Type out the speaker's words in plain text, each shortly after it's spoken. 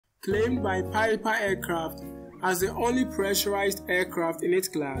claimed by Piper Aircraft as the only pressurized aircraft in its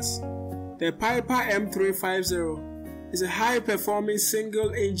class. The Piper M350 is a high-performing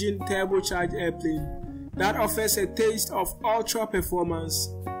single-engine turbocharged airplane that offers a taste of ultra-performance,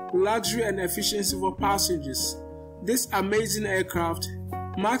 luxury and efficiency for passengers. This amazing aircraft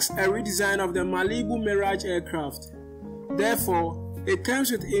marks a redesign of the Malibu Mirage aircraft. Therefore, it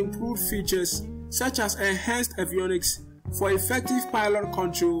comes with improved features such as enhanced avionics for effective pilot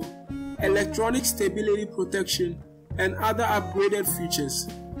control, electronic stability protection, and other upgraded features.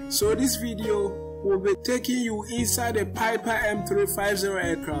 So this video will be taking you inside the Piper M350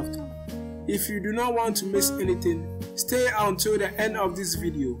 aircraft. If you do not want to miss anything, stay until the end of this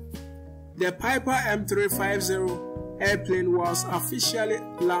video. The Piper M350 airplane was officially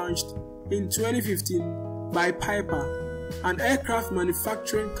launched in 2015 by Piper, an aircraft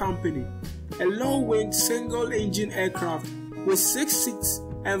manufacturing company. A low-wing single-engine aircraft with 6 seats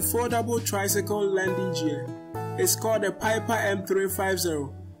and foldable tricycle landing gear is called the Piper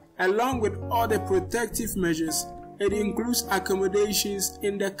M350. Along with all the protective measures, it includes accommodations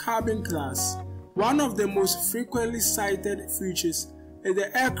in the cabin class. One of the most frequently cited features is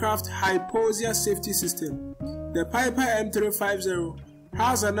the aircraft hypoxia safety system. The Piper M350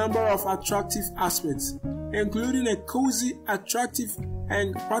 has a number of attractive aspects, including a cozy, attractive,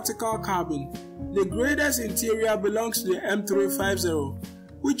 and practical cabin. The greatest interior belongs to the M350,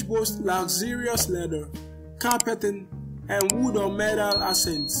 which boasts luxurious leather, carpeting, and wood or metal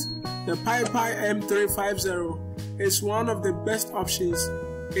accents. The Piper M350 is one of the best options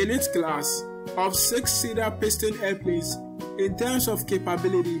in its class of 6-seater piston airplanes in terms of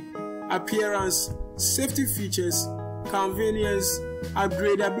capability, appearance, safety features, convenience,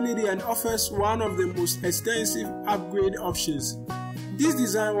 upgradability, and offers one of the most extensive upgrade options. This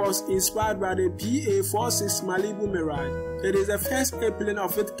design was inspired by the PA-46 Malibu Mirage. It is the first airplane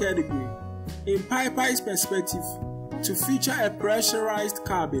of its category, in Piper's perspective, to feature a pressurized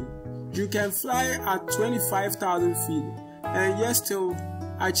cabin. You can fly at 25,000 feet and yet still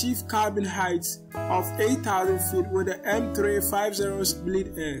achieve cabin heights of 8,000 feet with the M350's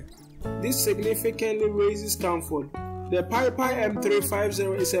bleed air. This significantly raises comfort. The Piper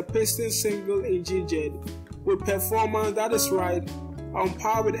M350 is a piston single-engine jet with performance that is right on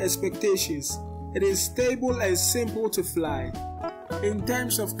par with expectations. It is stable and simple to fly. In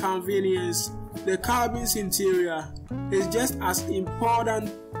terms of convenience, the cabin's interior is just as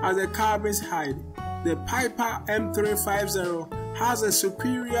important as the cabin's height. The Piper M350 has a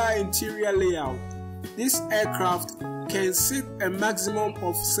superior interior layout. This aircraft can seat a maximum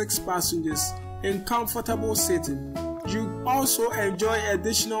of 6 passengers in comfortable seating. You also enjoy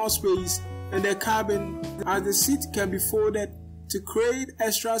additional space in the cabin as the seat can be folded to create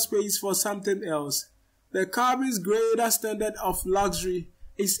extra space for something else. The cabin's greater standard of luxury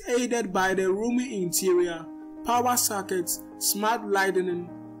is aided by the roomy interior, power sockets, smart lighting,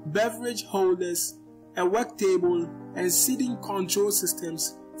 beverage holders, a work table, and seating control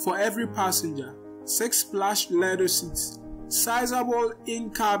systems for every passenger, 6 plush leather seats, sizable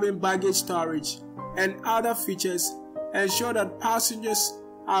in-cabin baggage storage, and other features ensure that passengers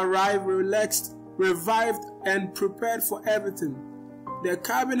arrive relaxed, revived, and prepared for everything. The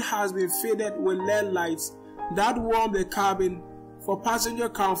cabin has been fitted with LED lights that warm the cabin for passenger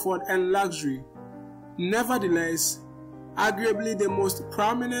comfort and luxury. Nevertheless, arguably the most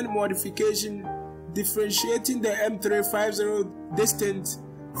prominent modification differentiating the M350 distinct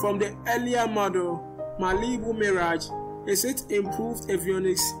from the earlier model Malibu Mirage is its improved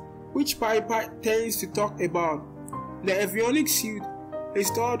avionics, which Piper tends to talk about. The avionics suite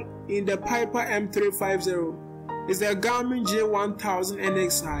installed in the Piper M350 is the Garmin J1000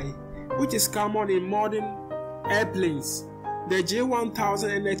 NXi, which is common in modern airplanes. The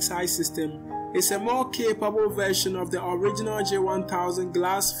J1000 NXi system is a more capable version of the original J1000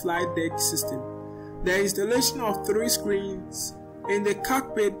 glass flight deck system. The installation of 3 screens in the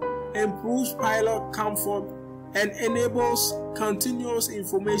cockpit improves pilot comfort and enables continuous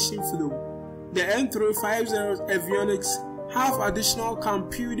information flow. The M350's avionics have additional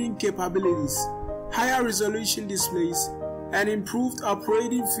computing capabilities, higher resolution displays, and improved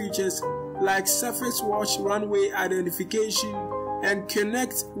operating features like surface watch runway identification and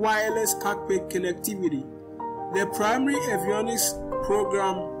Connect wireless cockpit connectivity. The primary avionics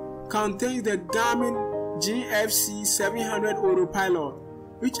program contains the Garmin GFC 700 Autopilot,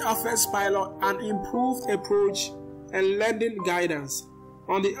 which offers pilot an improved approach and landing guidance.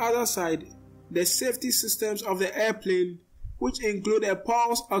 On the other side, the safety systems of the airplane, which include a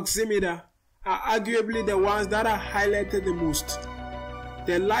pulse oximeter, are arguably the ones that are highlighted the most.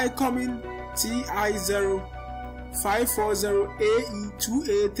 The Lycoming TI-0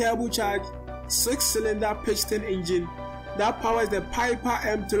 540AE2A turbocharged 6-cylinder piston engine that powers the Piper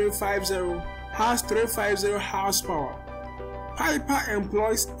M350 has 350 horsepower. Piper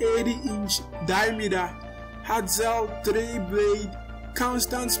employs 80-inch diameter Hatzel 3-blade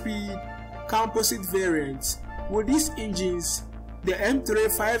constant speed composite variants. With these engines, the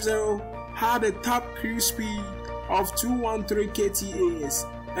M350 had a top cruise speed of 213 ktas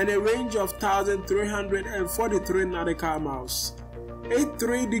and a range of 1,343 nautical miles. A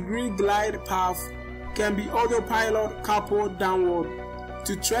 3-degree glide path can be autopilot coupled downward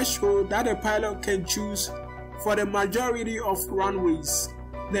to threshold that the pilot can choose for the majority of runways.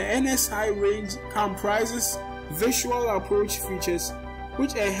 The NSI range comprises visual approach features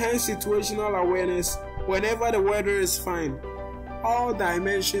which enhance situational awareness whenever the weather is fine. All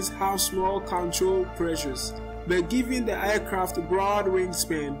dimensions have small control pressures, but given the aircraft broad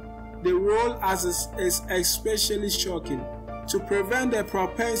wingspan, the roll axis is especially shocking to prevent the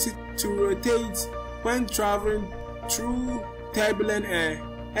propensity to rotate when traveling through turbulent air.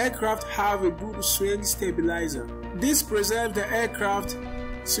 Aircraft have a good swing stabilizer. This preserves the aircraft's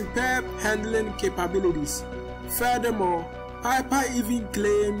superb handling capabilities. Furthermore, Piper even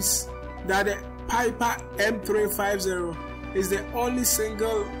claims that the Piper M350 is the only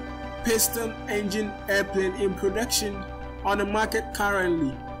single piston engine airplane in production on the market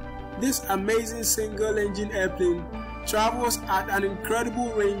currently. This amazing single engine airplane travels at an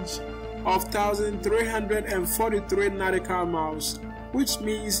incredible range of 1,343 nautical miles, which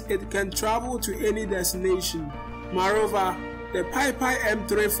means it can travel to any destination. Moreover, the Piper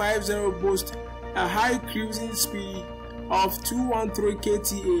M350 boasts a high cruising speed of 213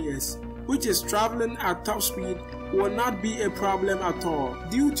 ktas, which is traveling at top speed will not be a problem at all.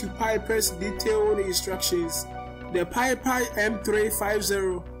 Due to Piper's detailed instructions, the Piper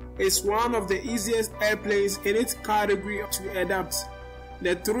M350 is one of the easiest airplanes in its category to adapt.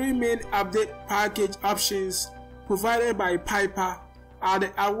 The three main update package options provided by Piper are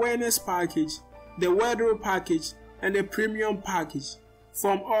the Awareness Package, the Weather Package, and the Premium Package.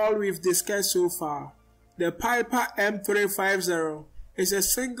 From all we've discussed so far, the Piper M350 is a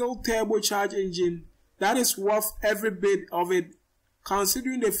single turbocharged engine that is worth every bit of it.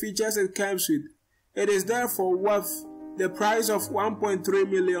 Considering the features it comes with, it is therefore worth the price of $1.3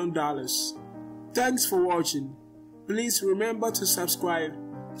 million. Thanks for watching. Please remember to subscribe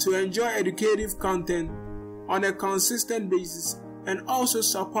to enjoy educative content on a consistent basis and also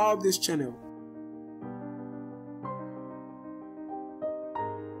support this channel.